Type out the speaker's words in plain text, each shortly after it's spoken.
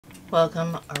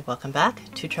Welcome back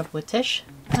to Trouble with Tish.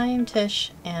 I am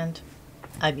Tish and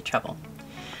I be Trouble.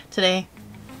 Today,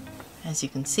 as you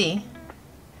can see,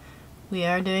 we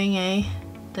are doing a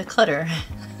declutter.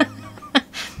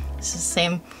 This is the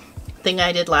same thing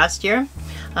I did last year.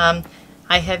 I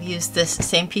have used this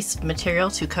same piece of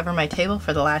material to cover my table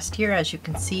for the last year. As you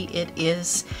can see, it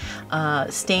is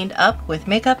stained up with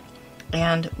makeup,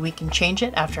 and we can change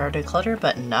it after our declutter,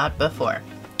 but not before.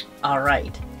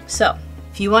 Alright, so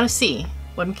if you want to see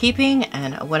what I'm keeping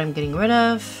and what I'm getting rid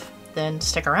of, then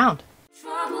stick around.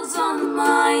 Troubles on the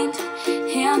mind,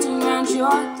 hands around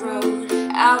your throat,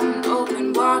 out in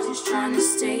open waters trying to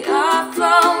stay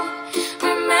afloat.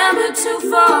 Remember to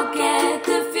forget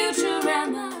the future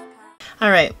and the...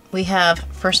 Alright,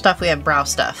 first off we have brow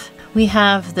stuff. We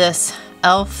have this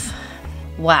e.l.f.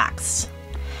 wax.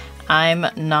 I'm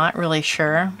not really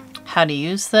sure how to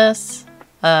use this,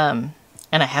 and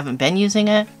I haven't been using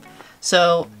it,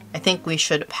 so I think we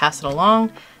should pass it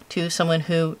along to someone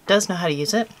who does know how to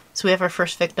use it. So we have our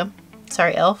first victim.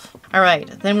 Sorry, e.l.f.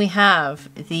 Alright, then we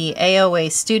have the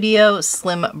AOA Studio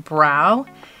Slim Brow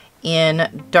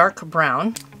in dark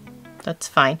brown. That's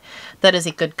fine. That is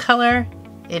a good color.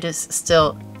 It is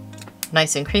still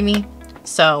nice and creamy,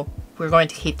 so we're going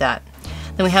to keep that.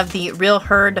 Then we have the Real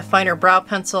Her Definer Brow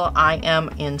Pencil. I am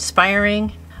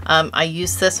inspiring. I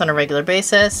use this on a regular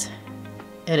basis.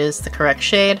 It is the correct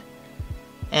shade,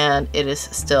 and it is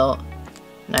still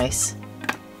nice,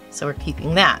 so we're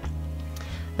keeping that.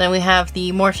 Then we have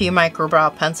the Morphe Micro Brow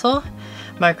Pencil,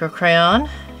 Micro Crayon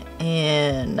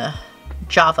in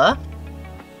Java,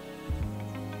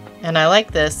 and I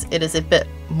like this. It is a bit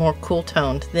more cool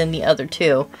toned than the other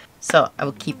two, so I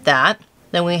will keep that.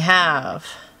 Then we have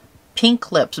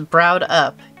Pink Lips Browed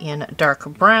Up in dark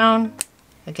brown.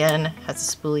 Again, has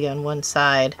a spoolie on one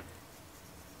side,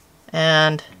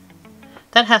 and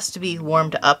that has to be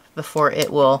warmed up before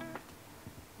it will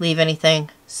leave anything,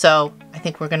 so I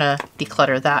think we're gonna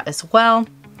declutter that as well.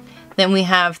 Then we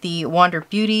have the Wander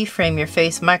Beauty Frame Your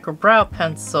Face Micro Brow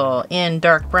Pencil in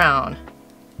dark brown.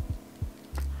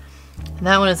 And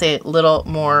that one is a little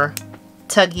more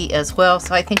tuggy as well,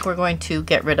 so I think we're going to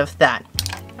get rid of that.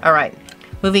 Alright,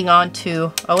 moving on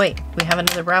to, oh wait, we have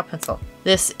another brow pencil.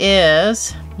 This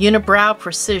is Unibrow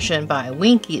Precision by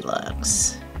Winky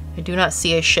Lux. I do not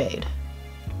see a shade.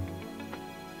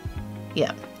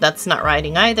 Yeah, that's not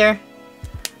writing either,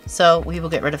 so we will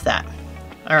get rid of that.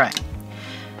 Alright,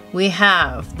 we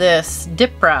have this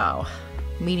Dip Brow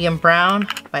Medium Brown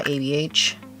by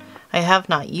ABH. I have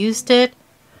not used it.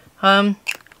 I'm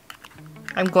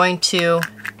going to,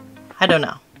 I don't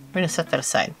know, we're going to set that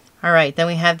aside. Alright, then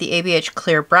we have the ABH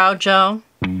Clear Brow Gel.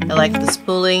 I like the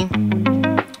spoolie.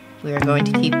 We are going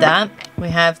to keep that. We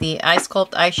have the Eye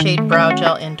Sculpt Eye Shade Brow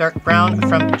Gel in dark brown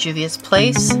from Juvia's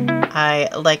Place. I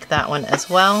like that one as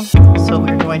well, so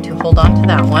we're going to hold on to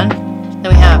that one.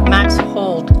 Then we have Max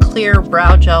Hold Clear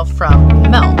Brow Gel from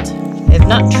Melt. I have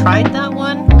not tried that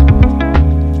one.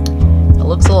 It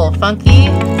looks a little funky,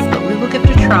 but we will give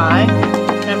it a try.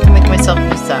 I'm going to make myself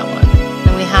use that one.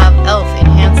 Then we have e.l.f.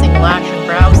 Enhancing Lash and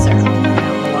Brow Serum. I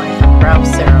don't know why I have brow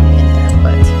serum in there,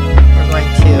 but we're going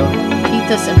to heat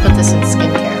this and put this in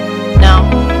skincare. Now,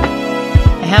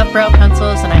 I have brow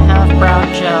pencils and I have brow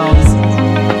gels.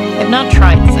 I've not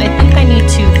tried this. I think I need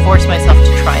to force myself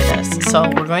to try this. So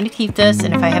we're going to keep this,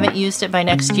 and if I haven't used it by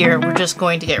next year, we're just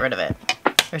going to get rid of it.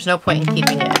 There's no point in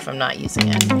keeping it if I'm not using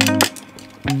it.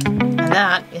 And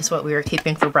that is what we are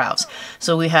keeping for brows.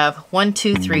 So we have 1,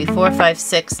 2, 3, 4, 5,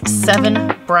 6,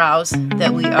 7 brows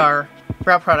that we are,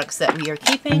 brow products that we are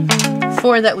keeping,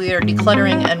 4 that we are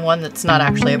decluttering, and 1 that's not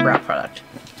actually a brow product.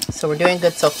 So we're doing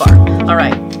good so far.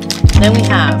 Alright, then we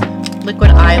have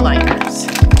liquid eyeliners.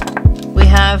 We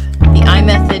have the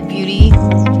iMethod Beauty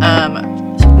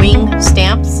wing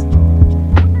stamps.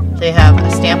 They have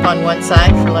a stamp on one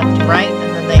side for left and right,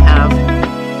 and then they have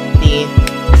the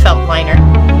felt liner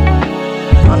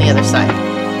on the other side.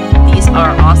 These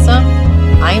are awesome.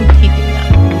 I am keeping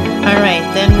them.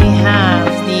 Alright, then we have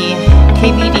the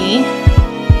KBD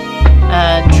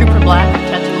Trooper Black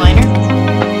Tinted Liner.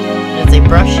 It's a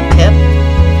brush tip.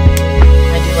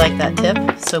 I do like that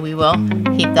tip, so we will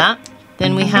keep that.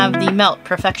 Then we have the Melt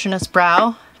Perfectionist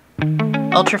Brow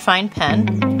Ultrafine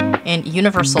Pen in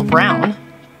Universal Brown.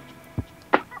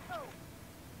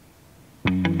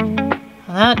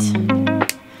 That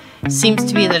seems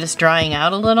to be that it's drying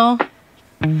out a little.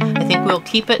 I think we'll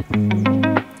keep it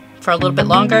for a little bit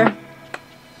longer.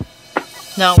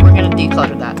 No, we're going to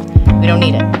declutter that. We don't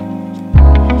need it.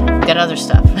 We've got other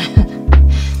stuff.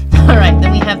 Alright,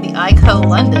 then we have the Ico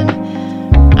London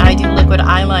I Do Liquid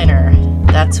Eyeliner.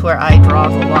 That's where I draw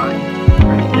the line.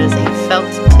 Right, it is a felt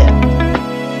tip.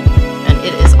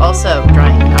 also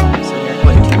drying out, so we're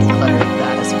going to declutter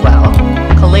that as well.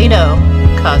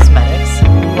 Cosmetics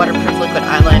waterproof liquid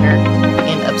eyeliner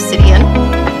in Obsidian.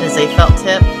 It is a felt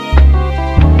tip.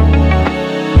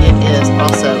 It is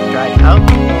also dried out.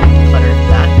 We'll declutter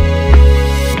that.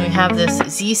 And we have this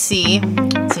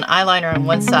Zeesea. It's an eyeliner on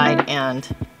one side and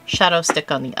shadow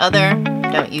stick on the other.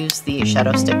 Don't use the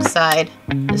shadow stick side.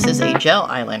 This is a gel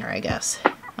eyeliner, I guess.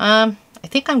 I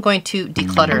think I'm going to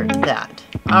declutter that.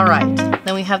 Alright,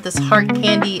 then we have this Hard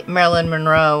Candy Marilyn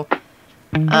Monroe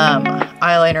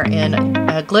eyeliner in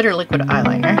a glitter liquid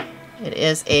eyeliner. It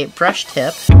is a brush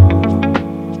tip.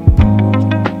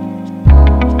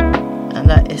 And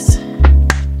that is,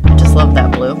 I just love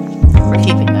that blue. We're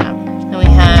keeping that. Then we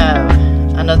have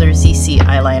another Zeesea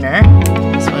eyeliner.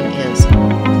 This one is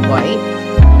white.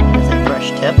 It is a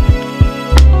brush tip.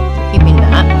 We're keeping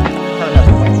that. I have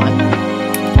another white one.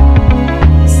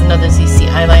 This is another Zeesea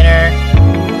eyeliner.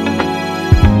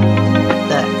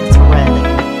 That is red.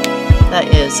 That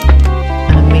is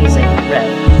an amazing red.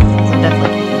 We're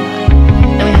definitely keeping that.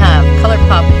 Then we have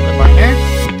ColourPop liquid liner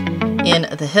in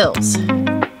the Hills.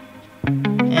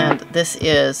 And this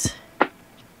is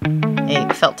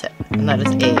a felt tip. And that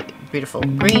is a beautiful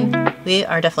green. We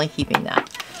are definitely keeping that.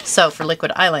 So for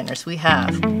liquid eyeliners, we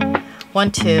have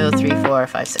 1, 2, 3, 4,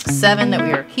 5, 6, 7 that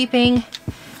we are keeping,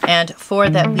 and 4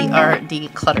 that we are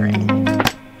decluttering.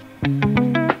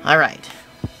 Alright.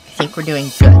 I think we're doing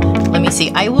good. Let me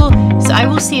see. I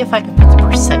will see if I can put the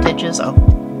percentages of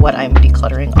what I'm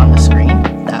decluttering on the screen.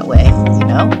 That way, you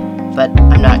know. But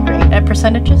I'm not great at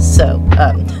percentages, so if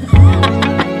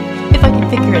I can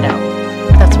figure it out,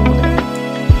 that's what we'll do.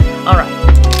 Alright.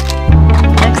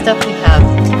 Next up we have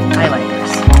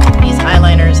eyeliners. These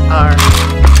eyeliners are...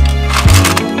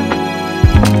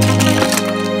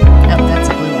 Oh, that's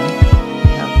a blue one.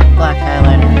 We have black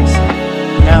eyeliners,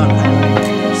 brown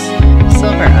eyeliners,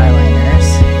 silver eyeliners.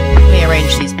 Let me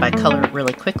arrange these by color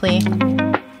really quickly.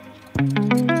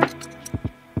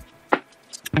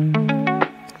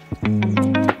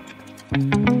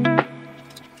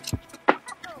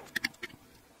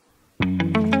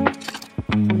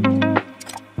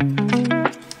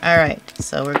 Alright,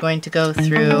 so we're going to go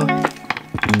through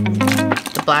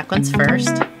the black ones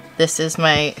first. This is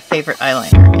my favorite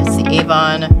eyeliner. It's the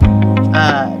Avon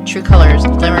True Colors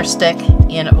Glimmer Stick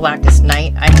in Blackest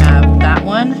Night. I have that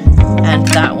one,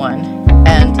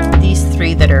 and these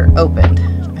 3 that are opened.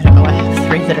 I don't know why I have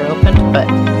 3 that are opened, but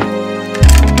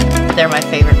they're my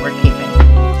favorite. We're keeping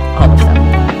all of them.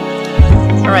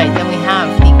 Alright, then we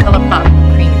have the ColourPop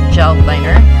Cream Gel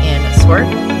Liner in Swerve.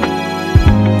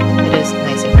 It is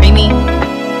nice and creamy.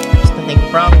 There's nothing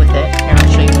wrong with it. Here, I'll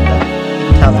show you you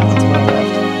can tell that one's well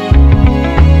lived.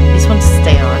 These ones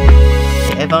stay on.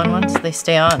 The Avon ones, they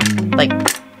stay on. Like,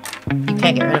 you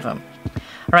can't get rid of them.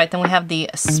 Alright, then we have the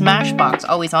Smashbox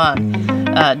Always On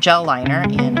Gel Liner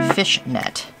in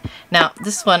Fishnet. Now,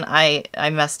 this one I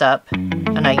messed up,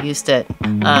 and I used it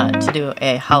to do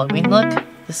a Halloween look.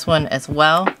 This one as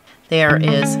well. There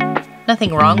is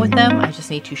nothing wrong with them. I just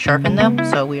need to sharpen them.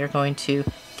 So we are going to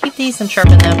keep these and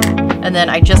sharpen them. And then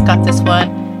I just got this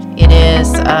one. It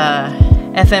is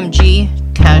FMG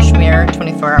Cashmere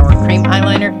 24-Hour Cream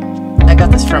Eyeliner. I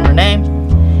got this from Renee.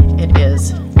 It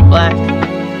is black.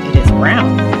 It is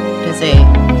brown. It is a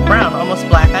brown, almost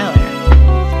black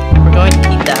eyeliner. We're going to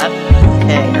keep that.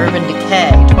 Okay, Urban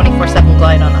Decay 24/7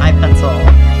 Glide on Eye Pencil.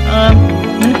 I'm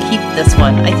going to keep this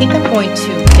one. I think I'm going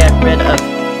to get rid of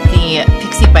the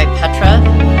Pixie by Petra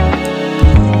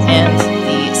and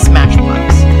the Smashbox.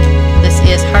 This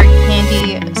is Hard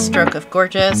Candy Stroke of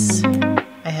Gorgeous.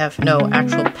 I have no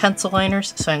actual pencil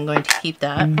liners, so I'm going to keep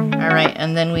that. Alright,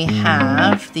 and then we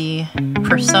have the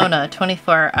Persona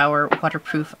 24-Hour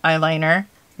Waterproof Eyeliner.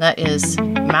 That is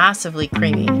massively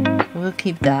creamy. We'll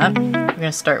keep that. We're going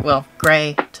to start, well,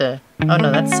 gray to... Oh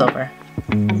no, that's silver.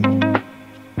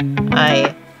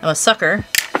 I am a sucker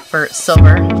for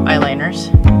silver eyeliners.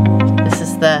 This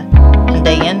is the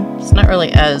Andean. It's not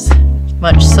really as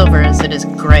much silver as it is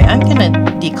gray. I'm going to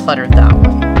declutter that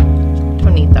one.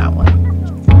 Don't need that one.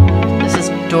 This is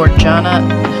Jordana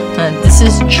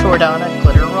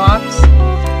Glitter Rocks.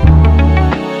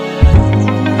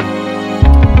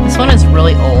 This one is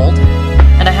really old,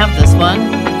 and I have this one,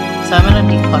 so I'm going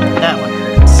to declutter. That one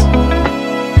hurts.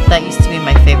 That used to be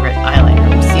my favorite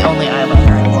eyeliner. It was the only eyeliner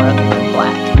I wore other than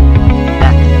black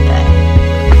back in the day.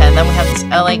 And then we have this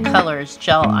LA Colors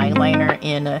Gel Eyeliner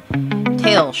in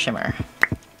Tail Shimmer.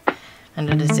 And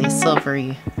it is a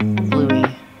silvery, bluey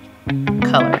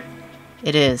color.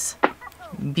 It is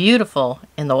beautiful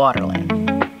in the waterline.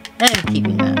 And I'm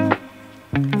keeping that.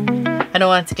 I don't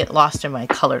want it to get lost in my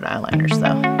colored eyeliners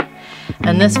though.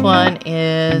 And this one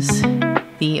is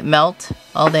the Melt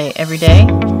All Day Every Day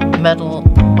Metal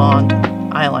Bond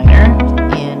Eyeliner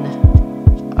in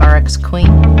RX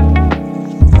Queen.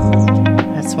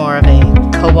 That's more of a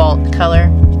cobalt color.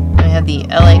 I have the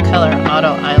LA Color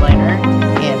Auto Eyeliner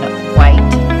in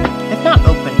white. I've not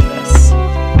opened this.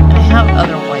 And I have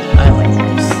other white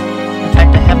eyeliners. In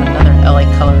fact, I have another LA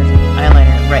Color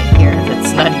eyeliner right here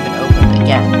that's not even opened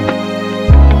again.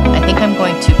 I think I'm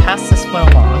going to pass this one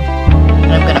along,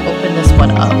 and I'm going to open this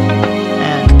one up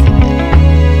and keep it.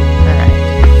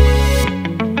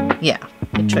 Alright. Yeah,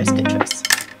 good choice, good choice.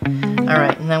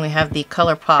 Alright, and then we have the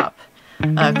ColourPop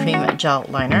Cream Gel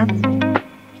Liner.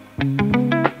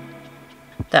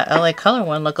 That LA Color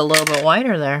one look a little bit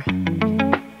wider there.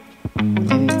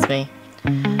 Maybe it's me.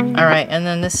 Alright, and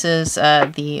then this is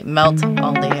the Melt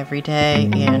All Day Every Day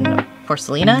in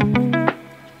Porcelina.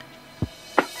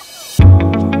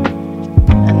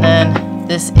 And then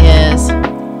this is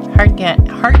Heart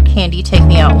Candy Take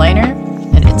Me Out Liner,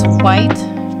 and it's white.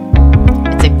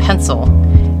 It's a pencil.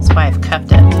 That's why I've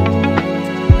kept it.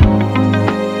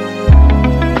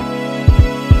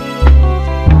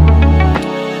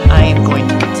 I am going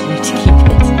to continue to keep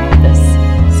it this.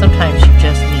 Sometimes you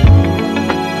just need a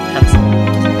pencil.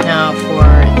 Now for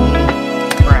the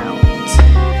browns.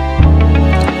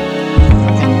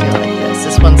 I'm going to do it like this.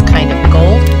 This one's kind of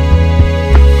gold.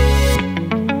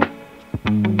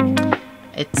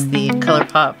 It's the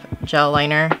ColourPop Gel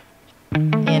Liner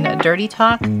in Dirty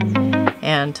Talk.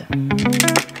 And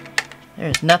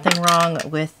there's nothing wrong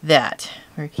with that.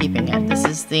 We're keeping it. This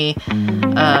is the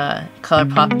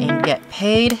ColourPop in Get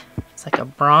Paid. It's like a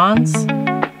bronze.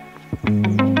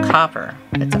 Copper.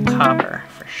 It's a copper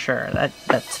for sure.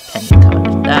 That's penny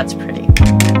colored. That's pretty.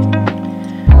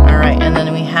 Alright, and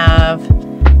then we have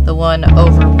the one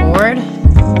Overboard.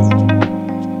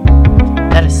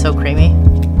 That is so creamy.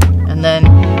 And then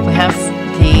we have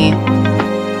the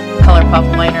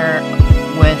ColourPop liner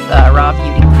with Raw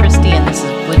Beauty Christie, and this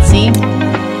is Woodsy.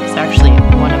 It's actually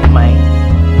one of my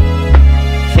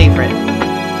favorite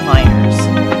liners.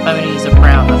 If I'm going to use a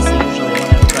brown, that's usually what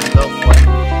I'm going to go for.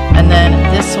 And then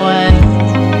this one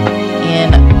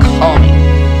in Calming.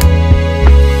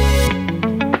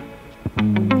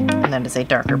 And that is a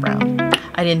darker brown.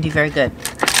 I didn't do very good.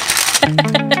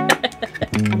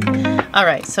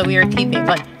 Alright, so we are keeping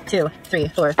 1, 2, 3,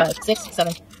 4, 5, 6,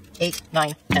 7, 8,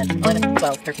 9, 10, 11,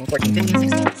 12, 13, 14, 15,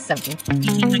 16, 17,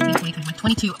 18, 19, 20, 21,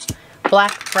 22.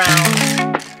 Black,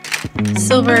 brown,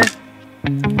 silver,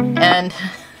 and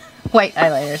white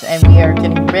eyeliners. And we are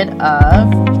getting rid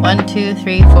of 1, 2,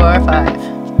 3, 4,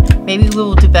 5. Maybe we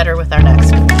will do better with our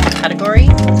next category.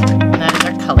 And that is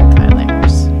our colored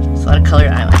eyeliners. It's a lot of colored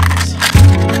eyeliners.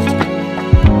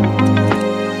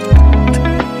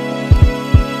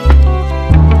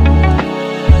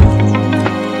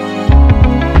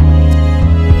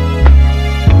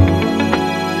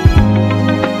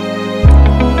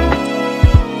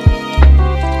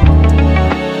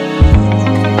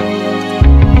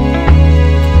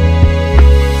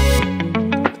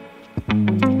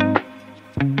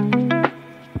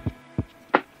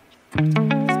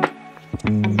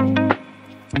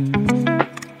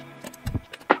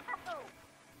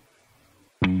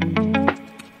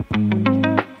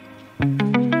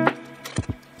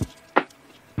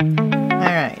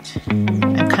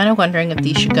 Wondering if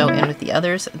these should go in with the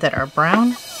others that are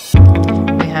brown.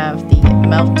 We have the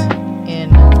Melt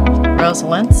in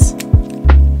Rosalence.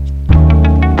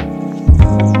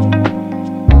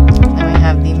 Then we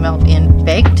have the Melt in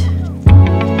Baked.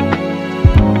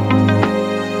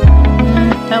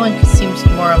 That one seems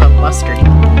more of a mustardy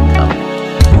color.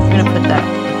 I'm going to put that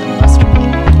with the mustardy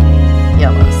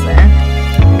yellows there.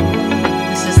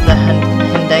 This is the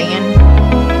Hyundaian.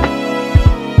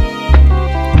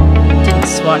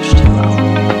 Swatch too well.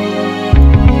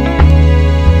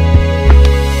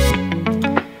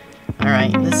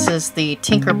 Alright, this is the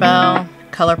Tinkerbell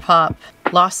ColourPop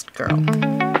Lost Girl.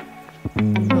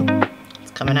 Ooh,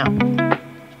 it's coming out.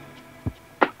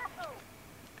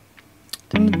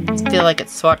 Didn't feel like it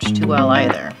swatched too well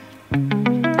either.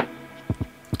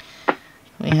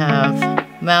 We have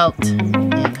Melt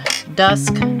in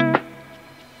Dusk.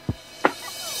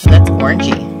 That's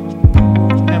orangey.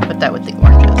 I'm going to put that with the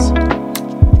oranges.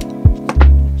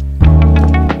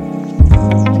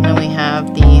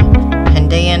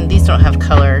 These don't have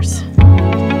colors,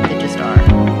 they just are.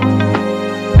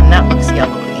 And that looks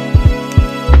yellowy.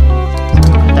 So I'm going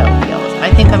to put that with yellows.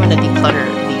 I think I'm going to declutter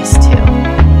these too.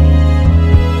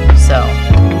 So,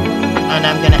 and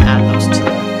I'm going to add those to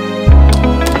the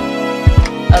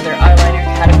other eyeliner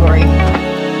category.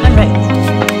 Alright,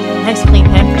 nice clean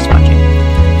pan for swatching.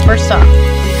 First off,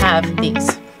 we have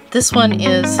these. This one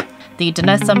is the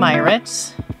Danessa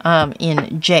Myrits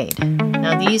in Jade.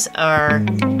 Now these are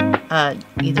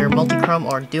either multi-chrome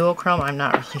or duochrome. I'm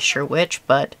not really sure which,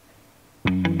 but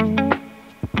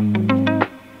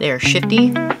they are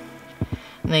shifty. And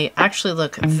they actually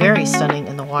look very stunning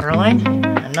in the waterline.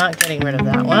 I'm not getting rid of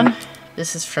that one.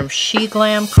 This is from She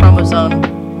Glam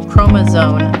Chromosome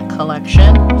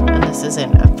Collection, and this is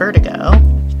in Vertigo. I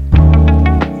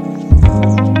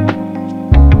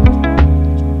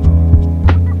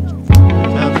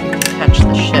don't know if you can catch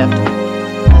the shift.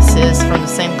 This is from the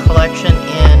same collection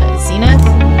in Zenith.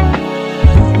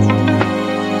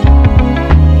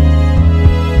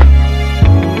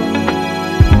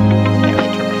 Can't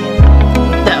really turn my hand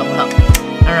on that well.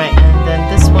 Alright, and then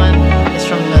this one is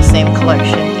from the same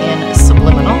collection in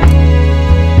Subliminal.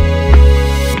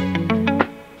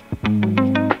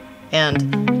 And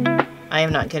I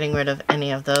am not getting rid of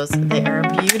any of those. They are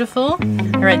beautiful.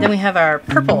 Alright, then we have our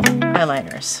purple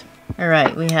eyeliners.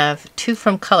 Alright, we have two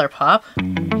from ColourPop.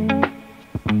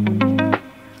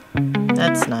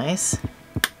 That's nice.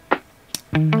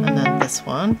 And then this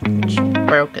one, which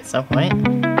broke at some point,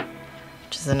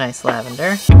 which is a nice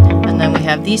lavender. And then we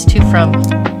have these two from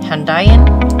Hyundai.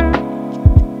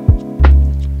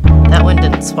 That one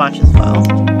didn't swatch as well.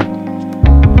 I'm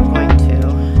going to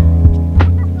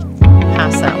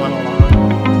pass that one along.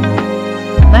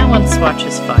 That one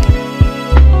swatches fine.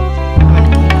 I'm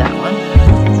going to keep that one.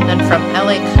 And then from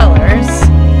LA Colors,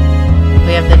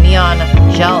 we have the Neon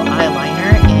Gel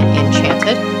Eyeliner in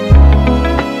Enchanted.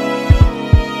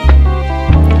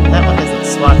 That one doesn't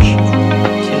swatch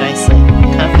too nicely.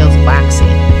 It kind of feels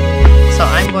waxy. So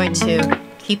I'm going to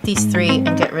keep these three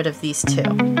and get rid of these two.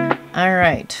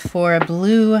 Alright, for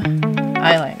blue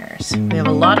eyeliners. We have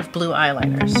a lot of blue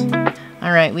eyeliners.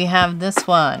 Alright, we have this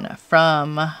one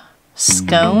from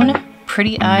Scone.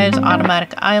 Pretty Eyes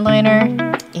Automatic Eyeliner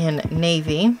in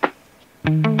Navy.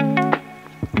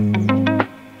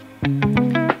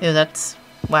 Ew, that's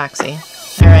waxy.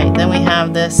 Alright, then we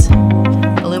have this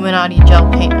Illuminati Gel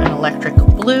Paint in Electric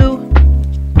Blue.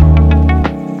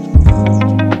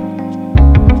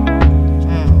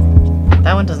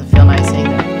 That one doesn't feel nice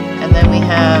either. And then we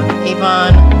have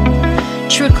Avon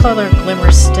True Color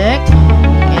Glimmer Stick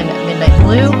in Midnight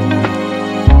Blue.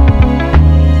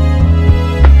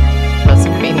 That's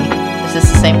creamy. Is this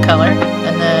the same color?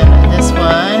 And then this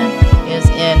one is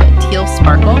in Teal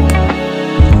Sparkle.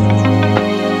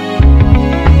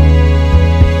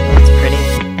 That's pretty.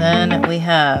 Then we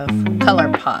have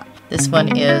ColourPop. This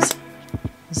one is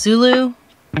Zulu.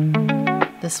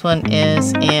 This one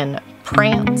is in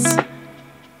Prance.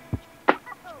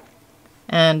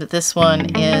 And this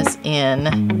one is in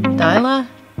Dyla.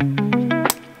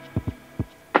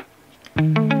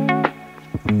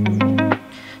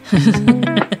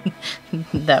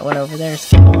 That one over there is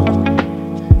getting a little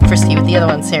frisky with the other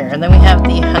ones here. And then we have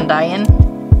the Hyundai.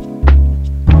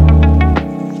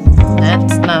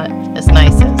 That's not as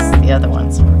nice as the other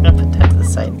ones. So we're going to put that to the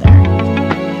side there.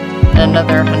 And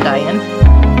another Hyundai.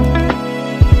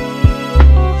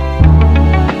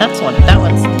 That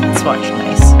one's swatched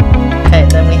nice. Okay,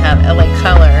 then we have LA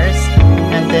Colors,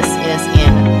 and this is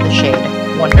in the shade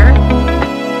Wonder.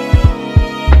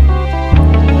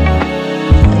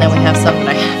 And then we have some that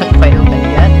I haven't quite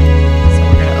opened yet, so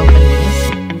we're going to open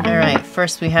these. Alright,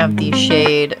 first we have the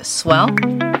shade Swell,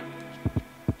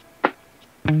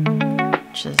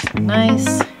 which is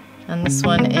nice. And this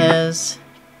one is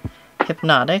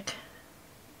Hypnotic.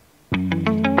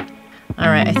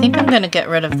 Alright, I think I'm going to get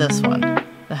rid of this one,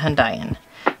 the Hyundai,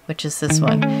 which is this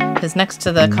one, because next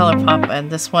to the ColourPop and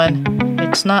this one,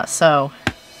 it's not so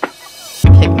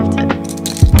pigmented.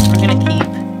 We're going to keep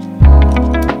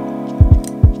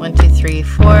 1, 2, 3,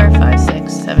 4, 5,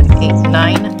 6, 7, 8,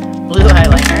 9 blue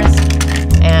eyeliners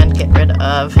and get rid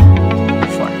of 4.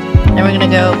 Then we're going to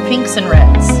go pinks and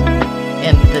reds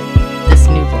in this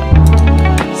new one.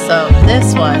 So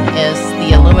this one is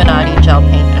the Illuminati Gel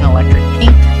Paint in Electric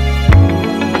Pink.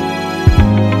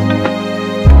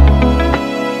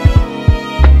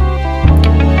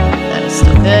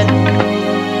 Good.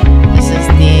 This is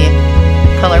the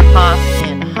ColourPop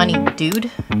in Honey Dude.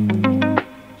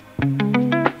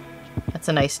 That's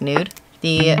a nice nude.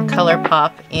 The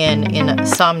ColourPop in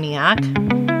Insomniac.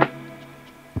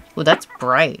 Ooh, that's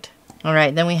bright.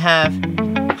 Alright, then we have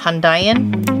Hyundai.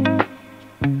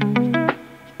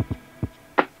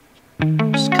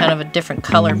 Just kind of a different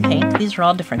color pink. These are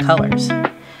all different colors.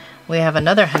 We have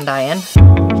another Hyundai.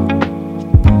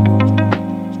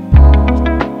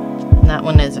 That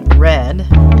one is red,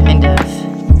 kind of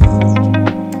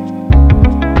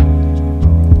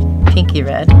pinky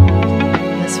red.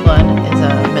 This one is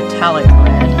a metallic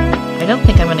red. don't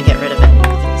think I'm going to get rid of any of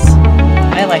these.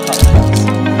 I like all of those.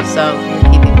 So we're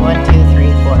keeping 1, 2, 3, 4,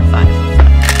 5 of them.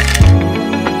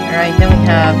 Alright, then we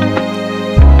have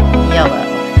yellow.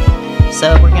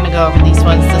 So we're going to go over these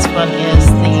ones. This one is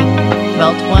the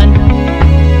melt one.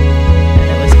 And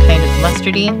it was kind of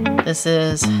mustardy. This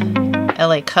is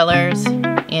LA Colors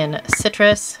in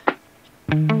Citrus.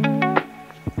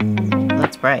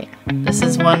 That's bright. This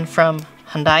is one from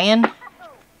Hyundai,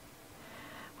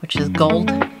 which is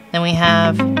gold. Then we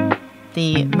have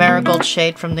the Marigold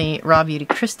shade from the Raw Beauty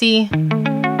Christie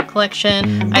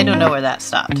collection. I don't know where that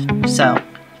stopped. So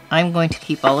I'm going to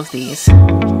keep all of these.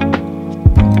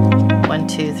 1,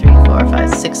 2, 3, 4,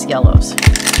 5, 6 yellows.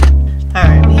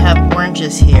 Alright, we have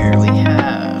oranges here.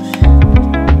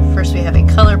 First we have a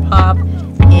Color Pop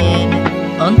in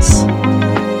Unce.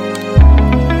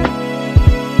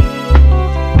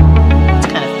 It's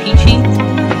kind of peachy.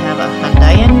 We have a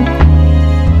Hyundai.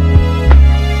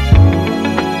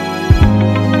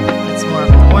 It's more of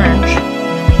an orange.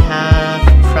 And then we have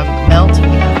from Melt,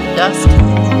 we have the Dusk,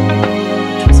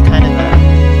 which was kind of a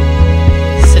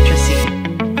citrusy.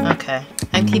 Okay,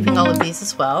 I'm keeping all of these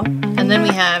as well. And then we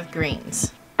have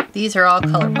greens. These are all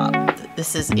Color Pop.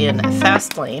 This is in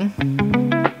Fast Lane.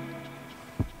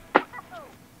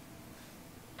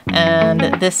 And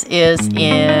this is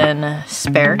in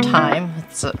Spare Time.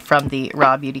 It's from the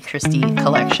Raw Beauty Christie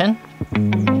collection.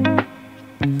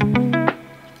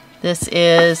 This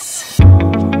is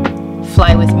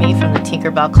Fly With Me from the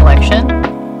Tinkerbell collection.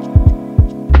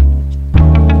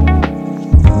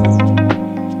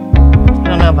 I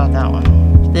don't know about that one.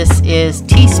 This is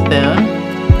Teaspoon.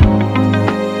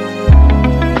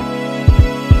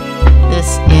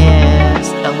 This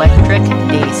is Electric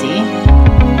Daisy.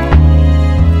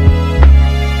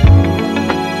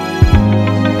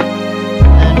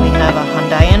 Then we have a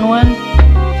Hyundai one.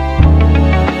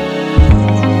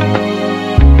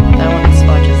 That one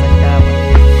swatches like that one.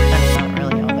 Kind of not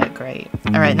really all that great.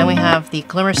 Alright, then we have the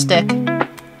Glimmer Stick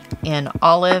in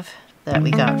Olive that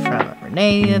we got from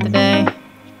Renee the other day.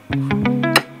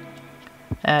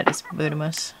 That is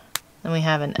Budamus. Then we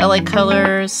have an LA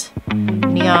Colors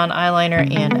Neon Eyeliner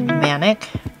in Manic.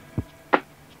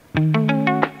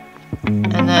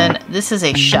 And then this is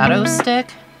a shadow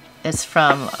stick. It's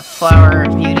from Flower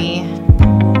Beauty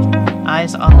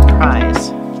Eyes on the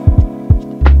Prize.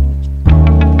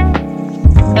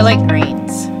 I like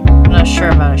greens. I'm not sure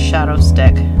about a shadow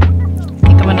stick. I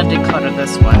think I'm going to declutter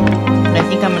this one. And I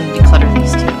think I'm going to declutter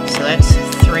these two. So that's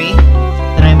 3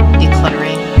 that I'm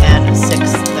decluttering and 6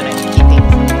 that I'm keeping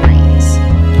from the greens.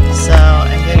 So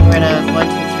I'm getting rid of 1,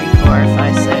 2, 3, 4,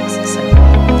 5, 6, 7, 8,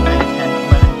 9, 10,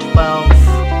 11, 12,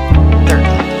 13.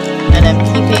 And I'm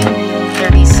keeping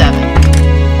 37.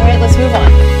 Alright, let's move on.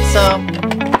 So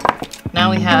now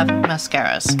we have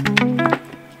mascaras.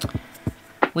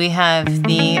 We have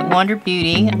the Wander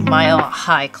Beauty Mile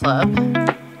High Club,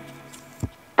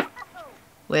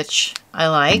 which I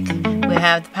like. We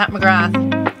have the Pat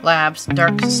McGrath Labs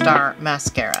Dark Star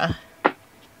Mascara.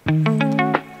 And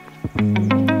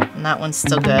that one's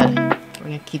still good. We're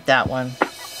going to keep that one.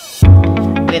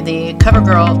 We have the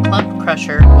CoverGirl Plump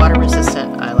Crusher Water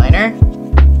Resistant Eyeliner.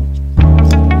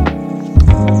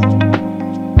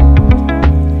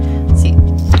 Let's see,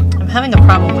 I'm having a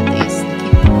problem with these. They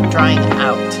keep drying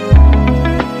out.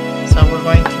 So we're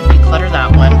going to declutter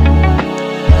that one.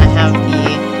 And I have the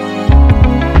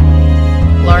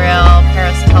L'Oreal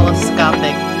Paris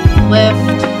Telescopic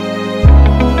Lift.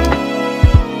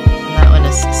 And that one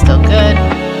is still good.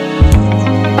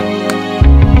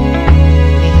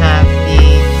 We have the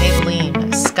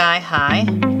Maybelline Sky High.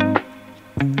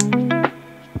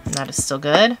 And that is still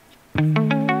good.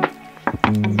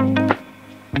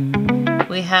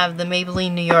 We have the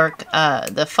Maybelline New York,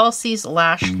 the Falsies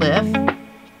Lash Lift.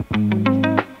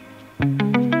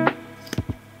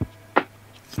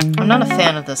 I'm not a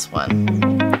fan of this one.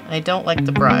 I don't like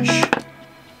the brush.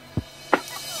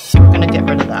 So we're going to get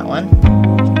rid of that one.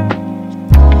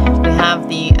 We have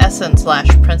the Essence Lash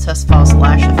Princess Falls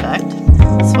Lash Effect.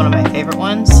 It's one of my favorite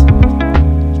ones. We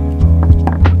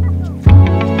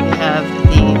have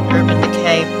the Urban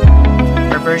Decay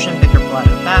Reversion Bigger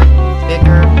Blacker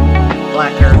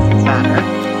Batter.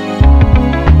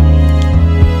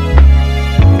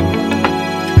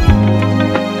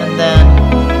 And then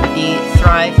the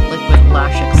Thrive Liquid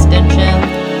Lash Extension.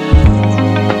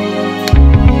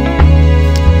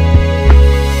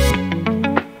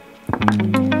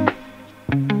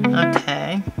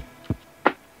 Okay.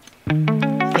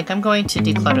 I think I'm going to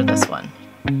declutter this one.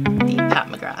 The Pat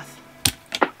McGrath.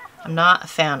 I'm not a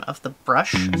fan of the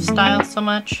brush style so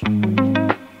much.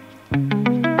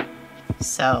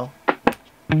 So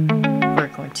we're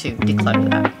going to declutter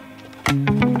that.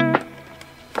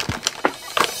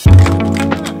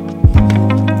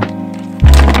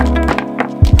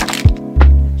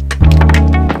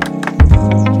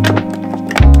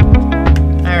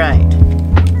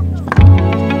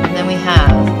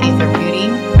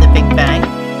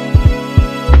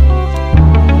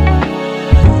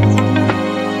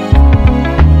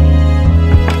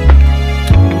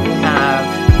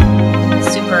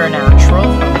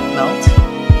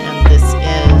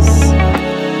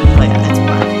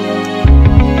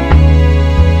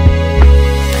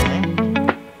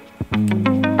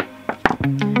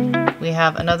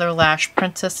 Have another lash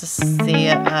princess. This is the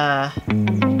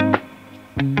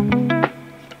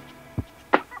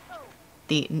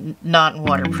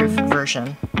non-waterproof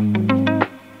version,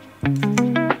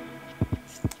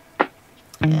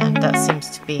 and that seems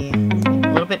to be a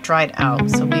little bit dried out,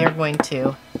 so we are going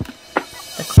to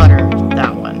declutter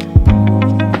that one.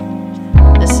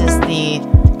 This is the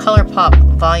ColourPop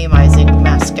volumizing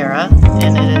mascara,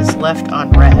 and it is left on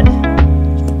red,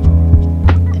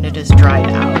 and it is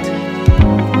dried out.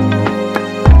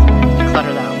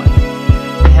 Declutter that one.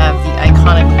 We have the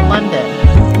iconic London,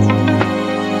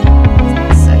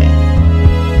 let's say,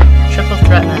 Triple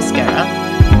Threat Mascara.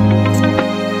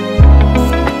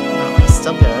 That one's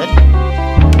still good.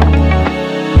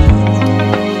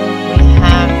 We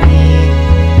have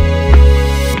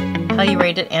the Highly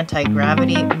Rated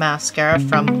Anti-Gravity Mascara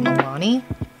from Milani.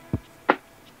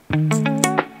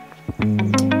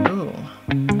 Ooh,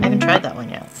 I haven't tried that one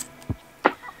yet.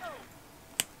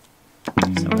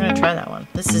 So we're going to try that one.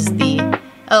 This is the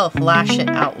e.l.f. Lash It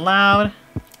Out Loud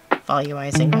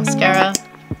volumizing mascara.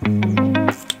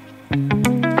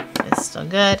 It's still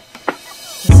good.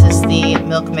 This is the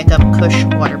Milk Makeup Kush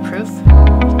Waterproof.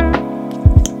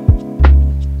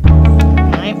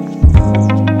 Alright.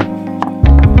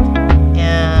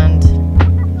 And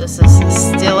this is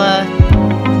Stila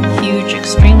Huge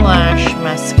Extreme Lash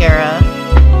Mascara.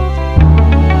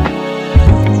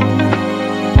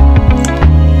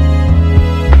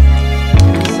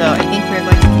 So I think we're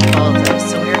going to keep all of those.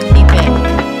 So we're keeping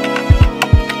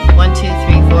 1, 2, 3,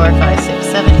 4, 5, 6,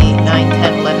 7, 8, 9,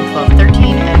 10, 11, 12,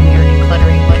 13, and we are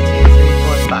decluttering 1, 2, 3,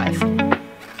 4,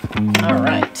 5.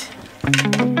 Alright.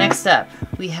 Next up,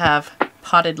 we have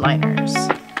potted liners.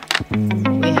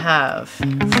 We have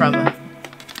from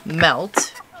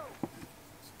Melt,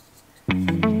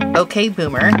 OK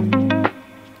Boomer,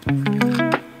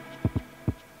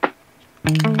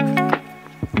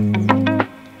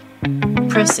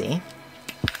 Prissy,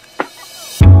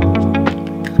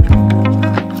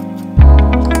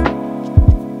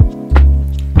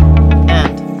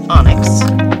 and Onyx.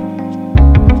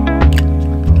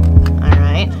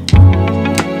 Alright.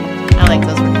 I like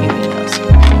those repeat those.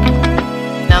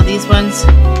 Now these ones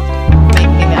make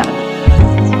me mad.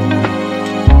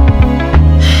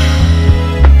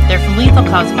 They're from Lethal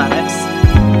Cosmetics.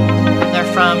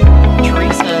 They're from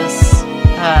Teresa's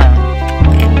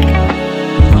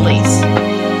release.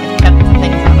 I've kept the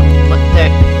things on them. Look,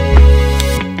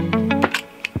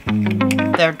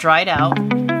 they're dried out.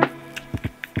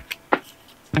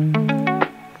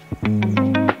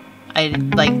 I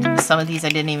like some of these I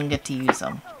didn't even get to use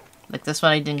them. Like this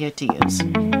one I didn't get to use.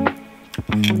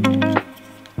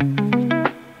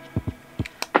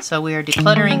 So we are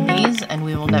decluttering these, and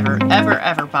we will never ever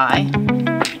ever buy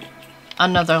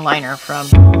another liner from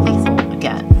Lethal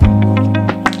again.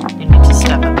 They need to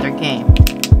step up their game.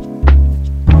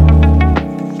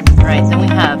 Alright, then we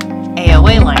have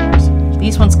AOA liners.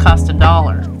 These ones cost $1.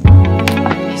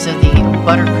 These are the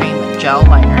buttercream gel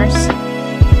liners.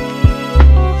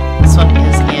 This one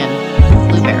is in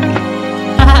blueberry.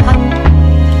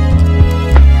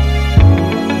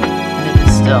 And it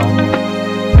is still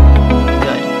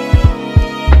good.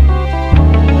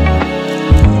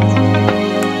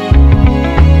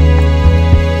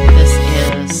 This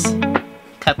is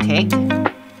Cupcake.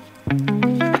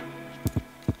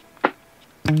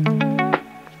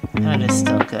 And it is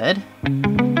still good.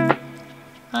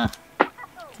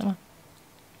 Come on.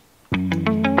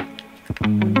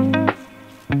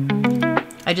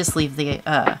 I just leave the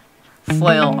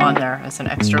foil on there as an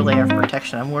extra layer of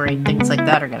protection. I'm worried things like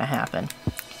that are going to happen.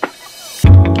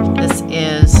 This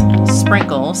is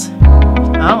Sprinkles.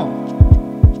 Oh.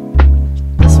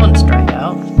 This one's dried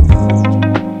out.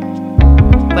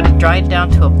 But it dried down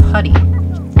to a putty.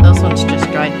 Those ones just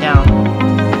dried down.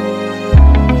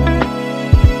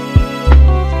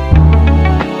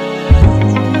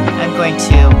 I'm going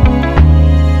to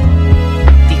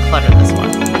declutter this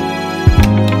one.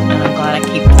 And I'm glad I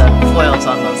keep the foils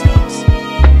on those ones.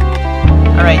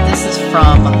 Alright, this is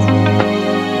from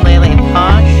Lele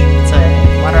Posh. It's a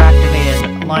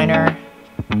water-activated eyeliner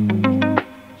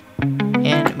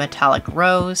in Metallic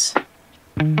Rose.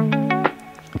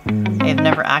 I have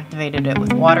never activated it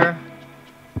with water.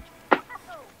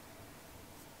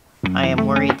 I am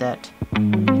worried that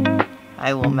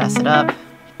I will mess it up.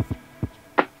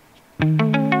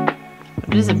 But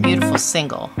it is a beautiful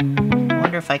single. I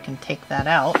wonder if I can take that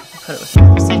out and put it with my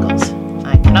other singles.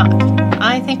 I cannot.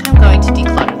 I think I'm going to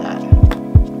declutter that.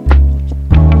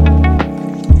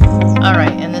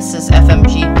 Alright, and this is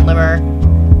FMG Glimmer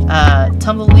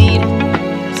Tumbleweed.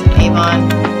 It's an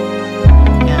Avon,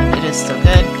 and it is still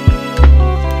good.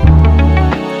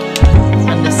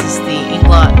 And this is the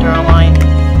Inglot Duraline,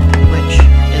 which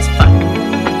is fun.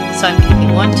 So I'm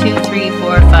keeping 1, 2, 3,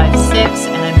 4, 5, 6,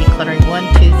 and I'm decluttering 1,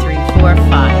 2, 3, 4,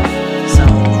 5. So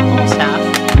almost half.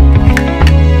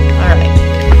 Alright,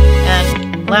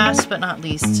 and last but not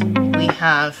least, we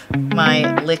have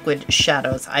my liquid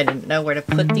shadows. I didn't know where to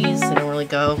put these. They don't really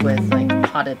go with like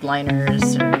potted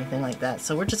liners or anything like that.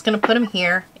 So we're just going to put them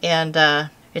here, and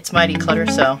it's my declutter,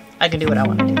 so I can do what I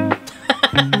want to do.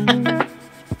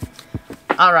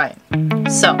 Alright,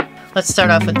 so let's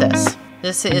start off with this.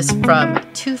 This is from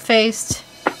Too Faced.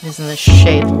 It is in the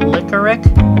shade Licorice.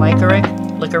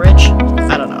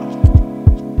 I don't know.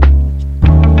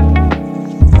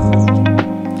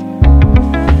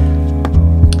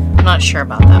 I'm not sure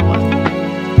about that one.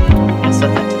 I'm going to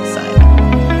set that to the side.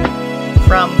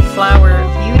 From Flower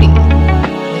Beauty,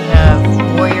 we have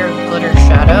Warrior Glitter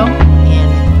Shadow in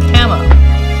Camo.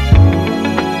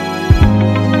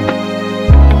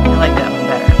 I like that one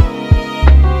better.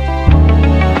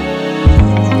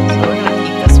 So we're going to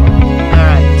keep this one.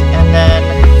 Alright, and then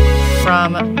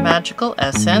from Magical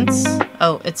Essence.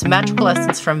 Oh, it's Magical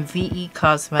Essence from Zeesea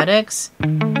Cosmetics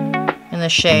in the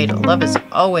shade Love Is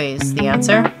Always the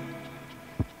Answer.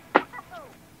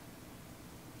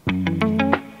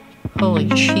 Holy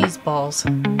cheese balls.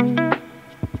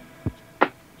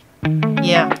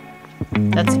 Yeah,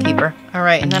 that's a keeper.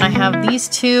 Alright, and then I have these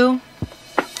two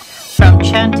from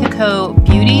CxC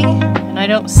Beauty, and I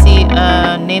don't see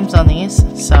names on these,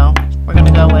 so we're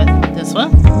gonna go with this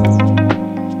one.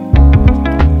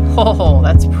 Oh,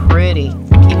 that's pretty.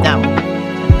 Keep that one.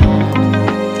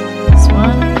 And this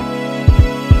one.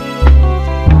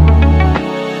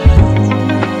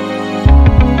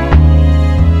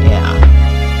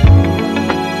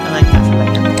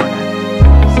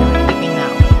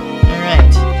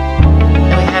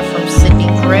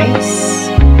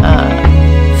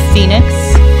 Phoenix.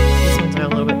 These ones are a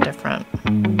little bit different.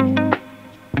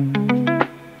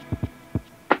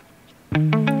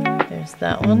 There's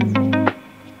that one.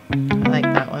 I like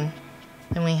that one.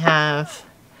 Then we have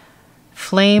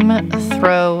Flame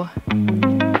Throw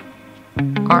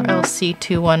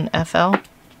RLC21FL.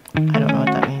 I don't know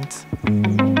what that means,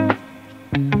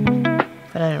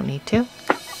 but I don't need to.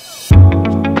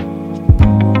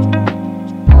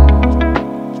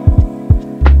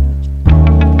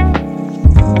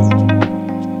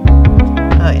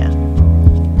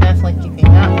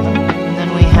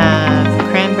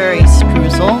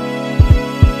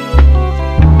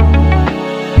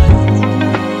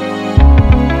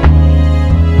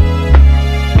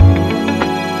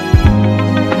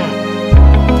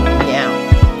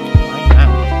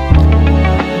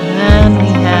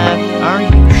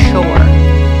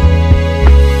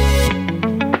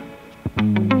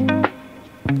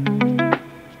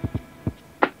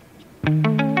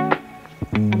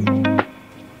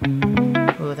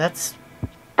 That's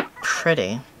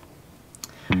pretty.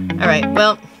 Alright,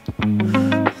 well,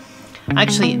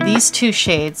 actually these two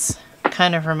shades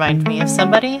kind of remind me of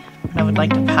somebody, and I would like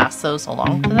to pass those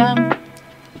along to them.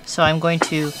 So I'm going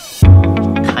to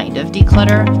kind of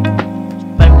declutter,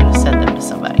 but I'm going to send them to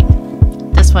somebody.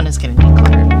 This one is getting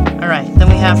decluttered. Alright, then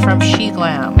we have from She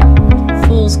Glam,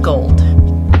 Fool's Gold.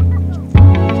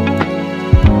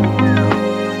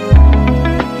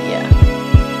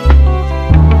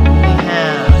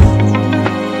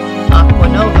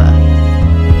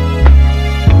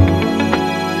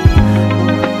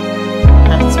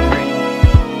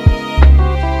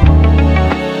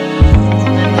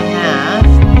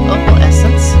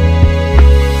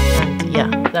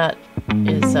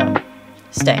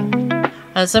 Staying.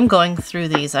 As I'm going through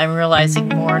these, I'm realizing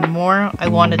more and more I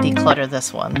want to declutter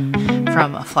this one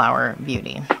from Flower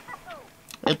Beauty.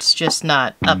 It's just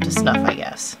not up to snuff, I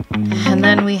guess. And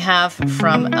then we have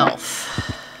from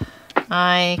e.l.f.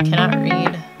 I cannot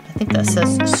read. I think that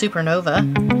says Supernova.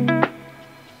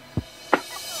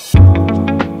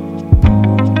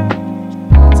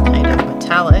 It's kind of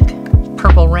metallic.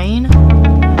 Purple Rain.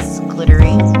 It's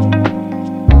glittery.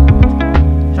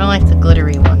 I don't like the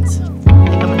glittery ones. I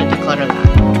think I'm going to declutter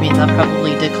that, which means I'll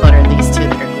probably declutter these two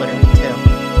that are glittery.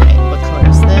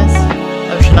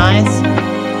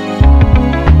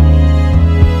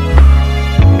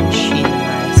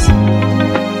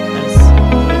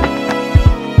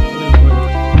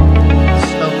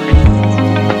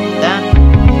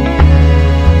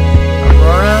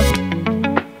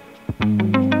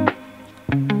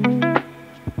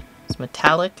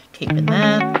 metallic, keeping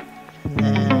that. And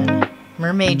then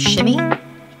Mermaid Shimmy.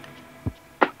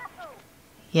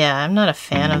 Yeah, I'm not a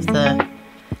fan of the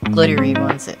glittery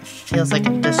ones. It feels like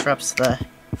it disrupts the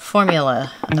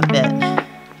formula a bit.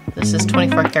 This is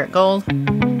 24 karat gold. Yeah,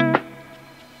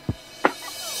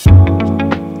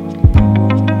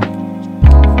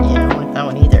 I don't like that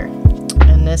one either.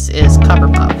 And this is Copper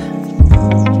Pop.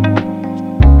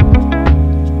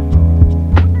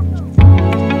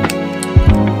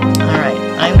 Alright,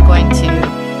 I'm going to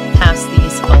pass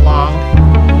these along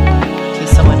to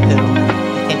someone who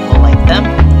I think will like them.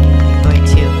 I'm going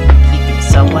to keep these.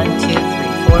 So 1, 2, 3,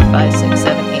 4, 5, 6,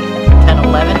 7, 8, 9, 10,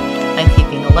 11. I'm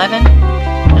keeping 11.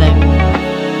 And I'm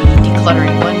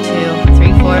decluttering 1, 2,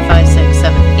 3, 4, 5, 6,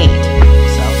 7, 8.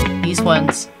 So these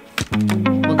ones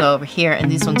will go over here, and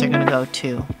these ones are going to go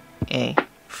to a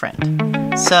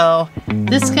friend. So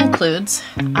this concludes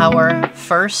our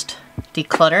first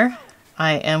declutter.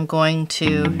 I am going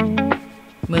to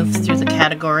move through the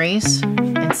categories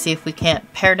and see if we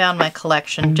can't pare down my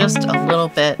collection just a little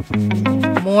bit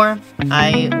more.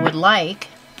 I would like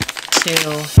to,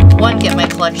 1, get my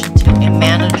collection to a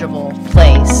manageable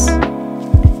place,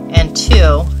 and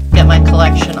 2, get my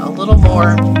collection a little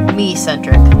more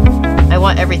me-centric. I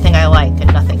want everything I like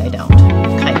and nothing I don't,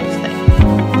 kind of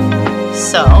thing.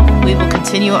 So we will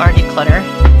continue our declutter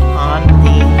on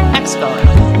the next go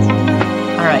around.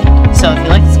 Alright, so if you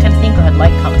like this kind of thing, go ahead,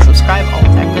 like, comment, subscribe, all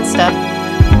of that good stuff.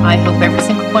 I hope every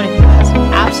single one of you has an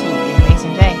absolutely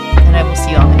amazing day, and I will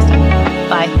see you all next time.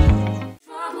 Bye.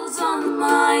 Troubles on the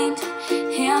mind,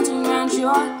 hands around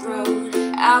your throat,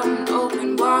 out in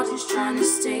open waters trying to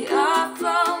stay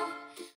afloat.